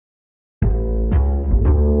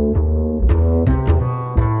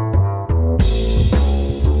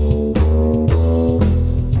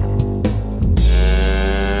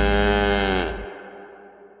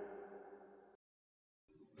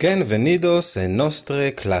Bienvenidos a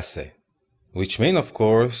nostre clase, which means, of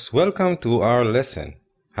course, welcome to our lesson.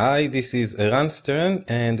 Hi, this is Eran Stern,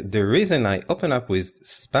 and the reason I open up with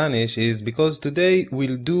Spanish is because today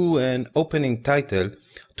we'll do an opening title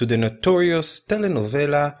to the notorious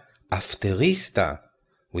telenovela Afterista,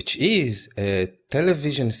 which is a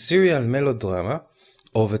television serial melodrama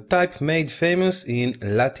of a type made famous in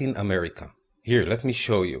Latin America. Here, let me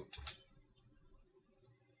show you.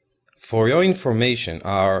 For your information,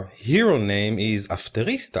 our hero name is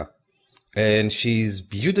Afterista, and she's a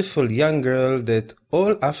beautiful young girl that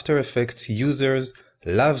all After Effects users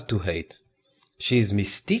love to hate. She's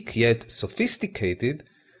mystique yet sophisticated,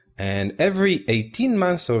 and every 18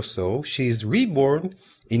 months or so, she's reborn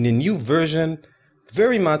in a new version,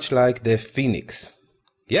 very much like the Phoenix.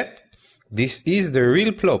 Yep, this is the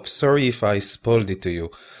real plot. Sorry if I spoiled it to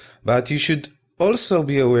you, but you should also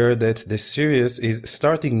be aware that the series is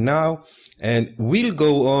starting now and will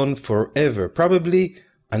go on forever, probably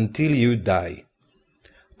until you die.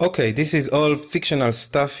 Okay, this is all fictional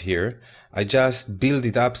stuff here. I just build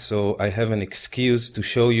it up so I have an excuse to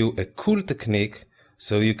show you a cool technique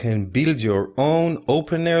so you can build your own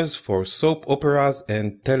openers for soap operas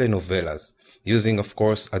and telenovelas, using of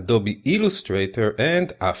course Adobe Illustrator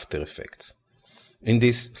and After Effects. In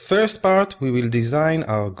this first part, we will design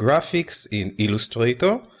our graphics in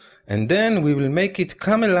Illustrator, and then we will make it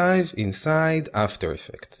come alive inside After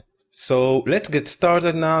Effects. So let's get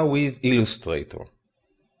started now with Illustrator.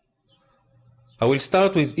 I will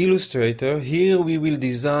start with Illustrator. Here we will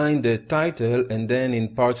design the title, and then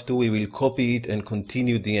in part 2 we will copy it and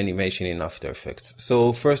continue the animation in After Effects.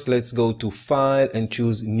 So first let's go to File and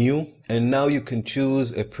choose New, and now you can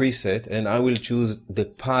choose a preset, and I will choose the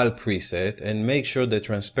PAL preset, and make sure the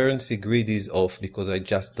transparency grid is off because I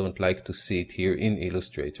just don't like to see it here in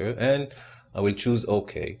Illustrator, and I will choose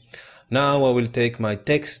OK. Now I will take my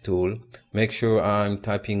text tool, make sure I'm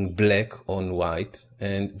typing black on white,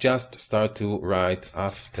 and just start to write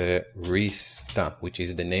Afterista, which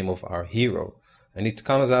is the name of our hero. And it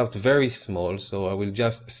comes out very small, so I will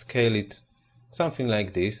just scale it something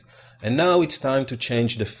like this. And now it's time to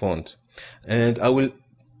change the font. And I will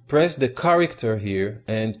press the character here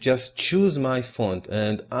and just choose my font.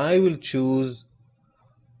 And I will choose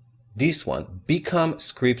this one, Become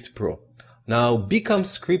Script Pro. Now, Become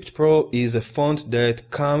Script Pro is a font that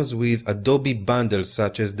comes with Adobe bundles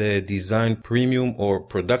such as the Design Premium or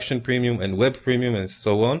Production Premium and Web Premium and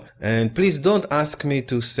so on. And please don't ask me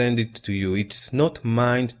to send it to you. It's not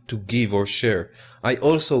mine to give or share. I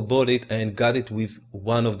also bought it and got it with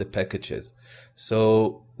one of the packages.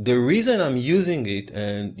 So the reason I'm using it,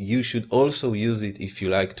 and you should also use it if you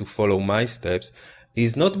like to follow my steps,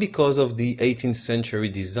 is not because of the 18th century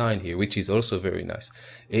design here, which is also very nice.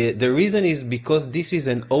 The reason is because this is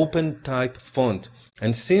an open type font.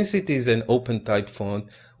 And since it is an open type font,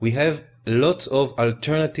 we have lots of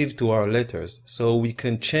alternative to our letters. So we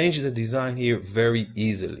can change the design here very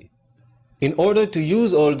easily. In order to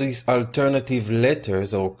use all these alternative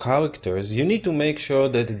letters or characters, you need to make sure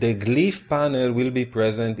that the glyph panel will be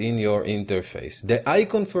present in your interface. The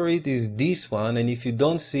icon for it is this one, and if you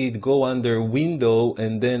don't see it, go under Window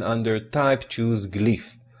and then under Type choose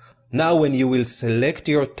Glyph. Now when you will select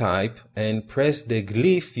your type and press the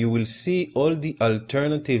glyph, you will see all the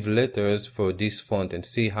alternative letters for this font and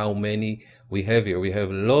see how many we have here. We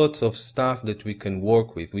have lots of stuff that we can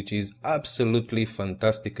work with, which is absolutely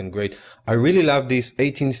fantastic and great. I really love this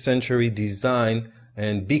 18th century design,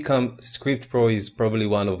 and Become Script Pro is probably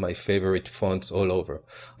one of my favorite fonts all over.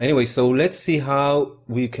 Anyway, so let's see how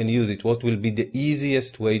we can use it. What will be the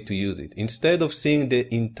easiest way to use it? Instead of seeing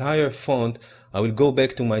the entire font, I will go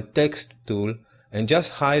back to my text tool and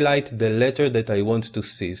just highlight the letter that I want to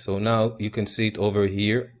see. So now you can see it over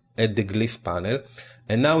here at the glyph panel.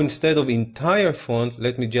 And now instead of entire font,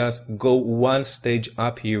 let me just go one stage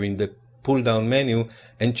up here in the pull down menu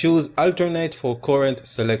and choose alternate for current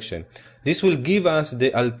selection. This will give us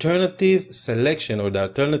the alternative selection or the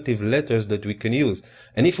alternative letters that we can use.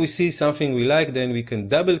 And if we see something we like, then we can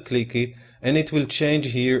double click it and it will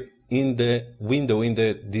change here in the window, in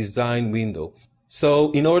the design window.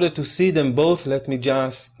 So in order to see them both, let me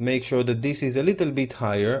just make sure that this is a little bit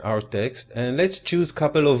higher, our text, and let's choose a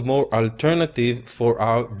couple of more alternative for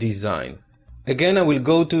our design. Again, I will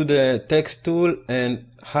go to the text tool and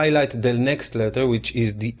highlight the next letter, which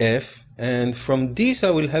is the F, and from this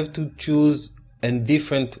I will have to choose a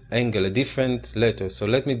different angle, a different letter. So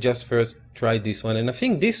let me just first try this one, and I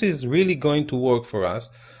think this is really going to work for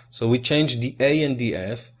us. So we change the A and the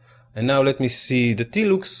F. And now let me see, the T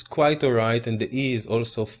looks quite alright and the E is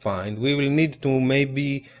also fine. We will need to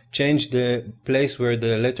maybe change the place where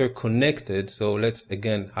the letter connected. So let's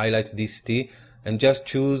again highlight this T and just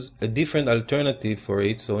choose a different alternative for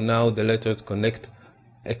it. So now the letters connect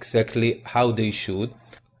exactly how they should.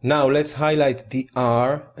 Now let's highlight the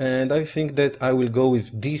R, and I think that I will go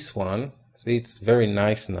with this one. See, it's very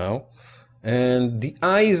nice now. And the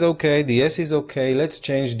I is okay, the S is okay. Let's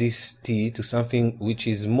change this T to something which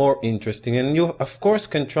is more interesting. And you, of course,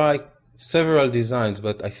 can try several designs,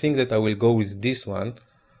 but I think that I will go with this one.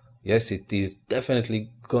 Yes, it is definitely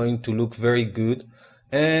going to look very good.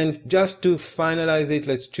 And just to finalize it,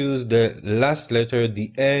 let's choose the last letter,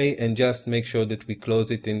 the A, and just make sure that we close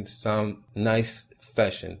it in some nice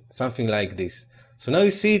fashion, something like this. So now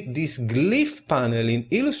you see this glyph panel in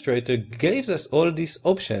Illustrator gives us all these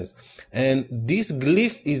options, and this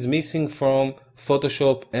glyph is missing from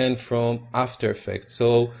Photoshop and from After Effects.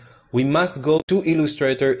 So we must go to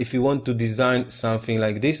Illustrator if you want to design something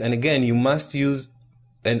like this, and again you must use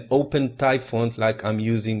an open type font like I'm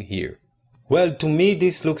using here. Well, to me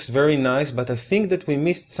this looks very nice, but I think that we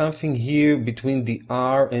missed something here between the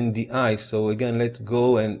R and the I. So again, let's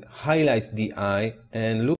go and highlight the I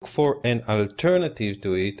and look for an alternative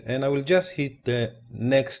to it. And I will just hit the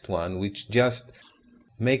next one, which just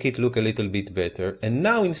make it look a little bit better. And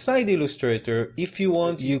now inside Illustrator, if you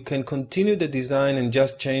want, you can continue the design and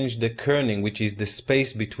just change the kerning, which is the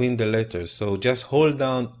space between the letters. So just hold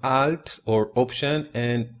down Alt or Option,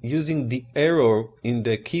 and using the arrow in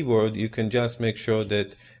the keyboard, you can just make sure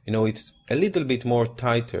that, you know, it's a little bit more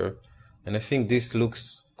tighter. And I think this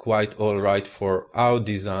looks quite all right for our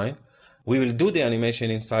design. We will do the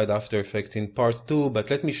animation inside After Effects in part 2,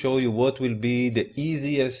 but let me show you what will be the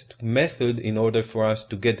easiest method in order for us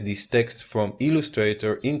to get this text from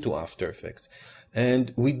Illustrator into After Effects.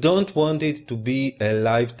 And we don't want it to be a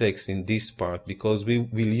live text in this part, because we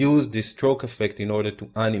will use the stroke effect in order to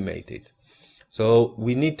animate it. So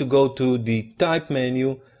we need to go to the Type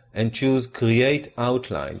menu and choose Create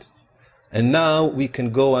Outlines. And now we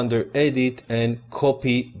can go under Edit and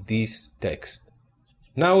copy this text.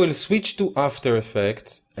 Now we'll switch to After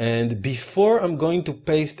Effects, and before I'm going to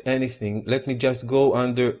paste anything, let me just go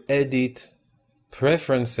under Edit,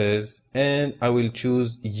 Preferences, and I will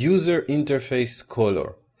choose User Interface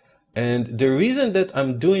Color. And the reason that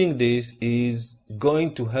I'm doing this is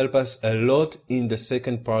going to help us a lot in the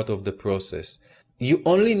second part of the process. You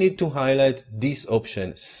only need to highlight this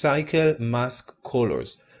option, Cycle Mask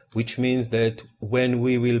Colors, which means that when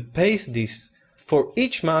we will paste this, for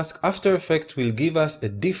each mask, After Effects will give us a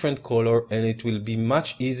different color, and it will be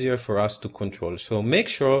much easier for us to control. So make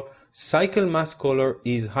sure Cycle Mask Color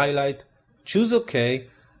is highlight, choose OK,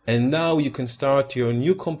 and now you can start your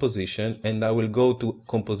new composition. And I will go to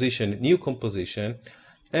Composition, New Composition,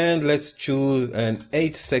 and let's choose an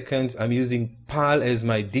 8 seconds. I'm using PAL as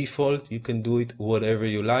my default. You can do it whatever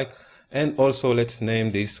you like. And also let's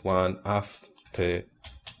name this one Afterista.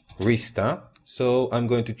 So I'm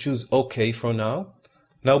going to choose OK for now.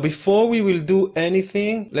 Now before we will do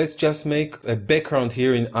anything, let's just make a background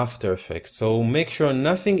here in After Effects. So make sure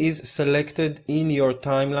nothing is selected in your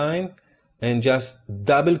timeline, and just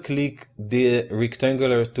double click the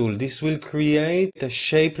rectangular tool. This will create a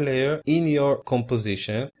shape layer in your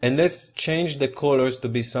composition. And let's change the colors to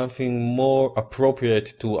be something more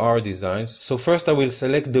appropriate to our designs. So first I will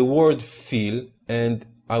select the word fill, and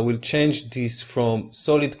I will change this from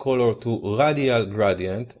solid color to radial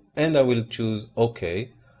gradient, and I will choose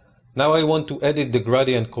OK. Now I want to edit the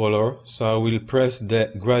gradient color, so I will press the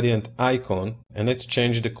gradient icon, and let's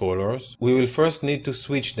change the colors. We will first need to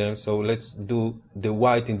switch them, so let's do the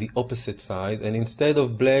white in the opposite side, and instead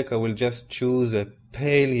of black I will just choose a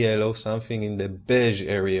pale yellow, something in the beige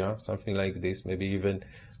area, something like this, maybe even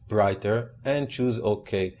brighter, and choose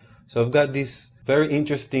OK. So I've got this very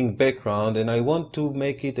interesting background, and I want to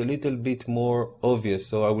make it a little bit more obvious.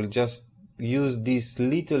 So I will just use this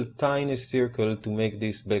little tiny circle to make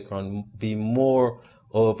this background be more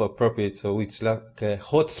of appropriate. So it's like a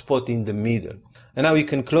hot spot in the middle. And now you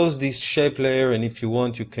can close this shape layer, and if you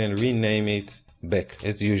want, you can rename it back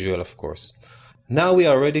as usual, of course. Now we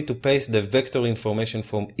are ready to paste the vector information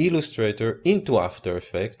from Illustrator into After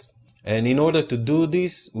Effects. And in order to do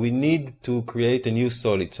this, we need to create a new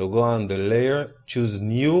solid. So go on the layer, choose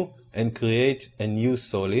new, and create a new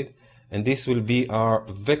solid. And this will be our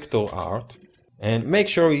vector art. And make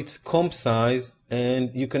sure it's comp size. And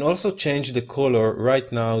you can also change the color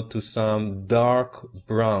right now to some dark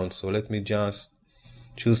brown. So let me just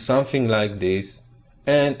choose something like this,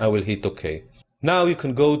 and I will hit OK. Now you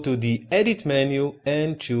can go to the Edit menu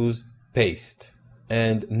and choose Paste.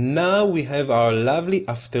 And now we have our lovely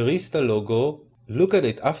Afterista logo. Look at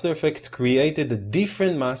it. After Effects created a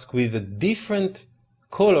different mask with a different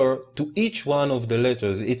color to each one of the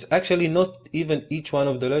letters. It's actually not even each one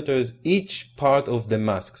of the letters, each part of the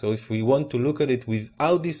mask. So if we want to look at it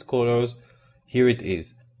without these colors, here it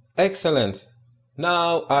is. Excellent!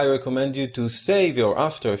 Now I recommend you to save your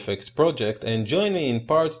After Effects project and join me in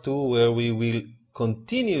part 2, where we will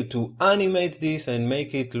continue to animate this and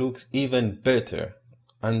make it look even better.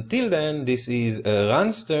 Until then, this is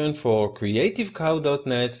Ran Stern for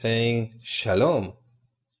CreativeCow.net saying Shalom.